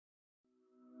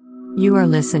You are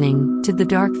listening to the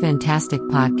Dark Fantastic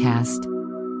Podcast.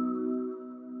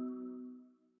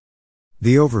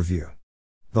 The Overview.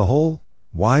 The Whole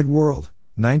Wide World,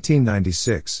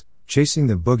 1996, Chasing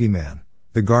the Boogeyman,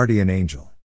 The Guardian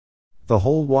Angel. The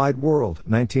Whole Wide World,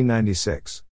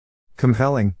 1996.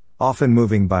 Compelling, often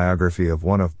moving biography of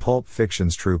one of pulp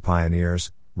fiction's true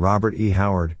pioneers, Robert E.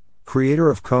 Howard, creator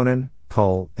of Conan,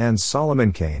 Kull, and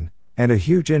Solomon Kane, and a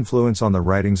huge influence on the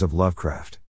writings of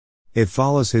Lovecraft. It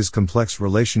follows his complex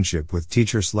relationship with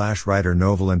teacher-writer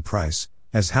Novelyn Price,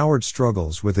 as Howard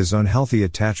struggles with his unhealthy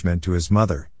attachment to his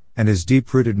mother, and his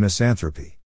deep-rooted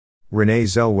misanthropy. Renee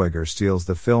Zellweger steals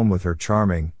the film with her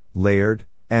charming, layered,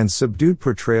 and subdued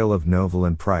portrayal of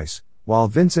Novelyn Price, while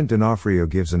Vincent D'Onofrio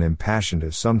gives an impassioned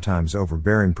if sometimes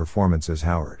overbearing performance as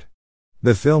Howard.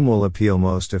 The film will appeal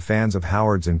most to fans of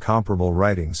Howard's incomparable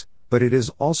writings, but it is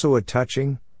also a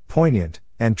touching, poignant,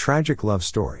 and tragic love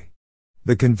story.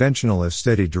 The conventional if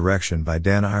steady direction by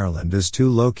Dan Ireland is too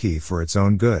low-key for its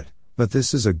own good, but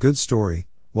this is a good story,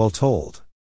 well told.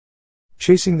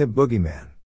 Chasing the Boogeyman.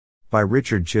 By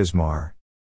Richard Chismar.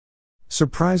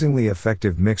 Surprisingly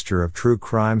effective mixture of true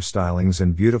crime stylings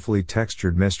and beautifully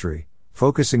textured mystery,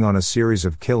 focusing on a series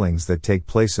of killings that take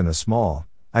place in a small,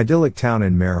 idyllic town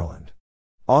in Maryland.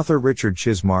 Author Richard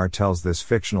Chismar tells this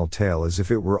fictional tale as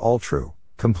if it were all true,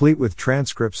 complete with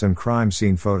transcripts and crime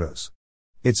scene photos.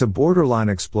 It's a borderline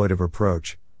exploitive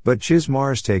approach, but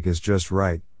Chismar's take is just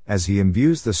right, as he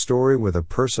imbues the story with a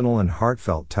personal and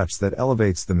heartfelt touch that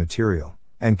elevates the material,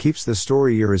 and keeps the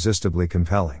story irresistibly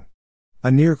compelling.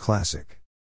 A near classic.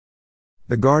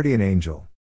 The Guardian Angel.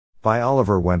 By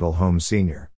Oliver Wendell Holmes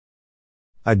Sr.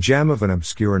 A gem of an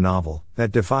obscure novel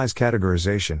that defies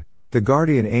categorization, The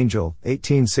Guardian Angel,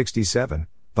 1867,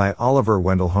 by Oliver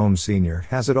Wendell Holmes Sr.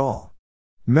 has it all.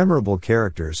 Memorable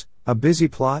characters, a busy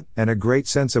plot, and a great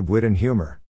sense of wit and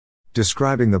humor.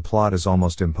 Describing the plot is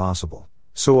almost impossible,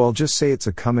 so I'll just say it's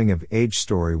a coming-of-age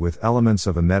story with elements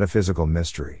of a metaphysical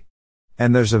mystery.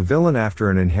 And there's a villain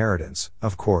after an inheritance,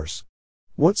 of course.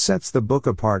 What sets the book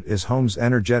apart is Holmes'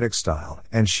 energetic style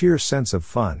and sheer sense of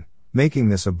fun, making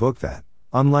this a book that,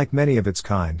 unlike many of its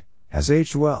kind, has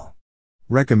aged well.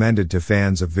 Recommended to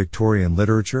fans of Victorian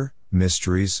literature,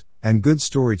 mysteries, and good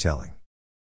storytelling.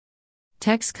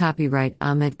 Text copyright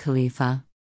Ahmed Khalifa.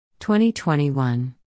 2021.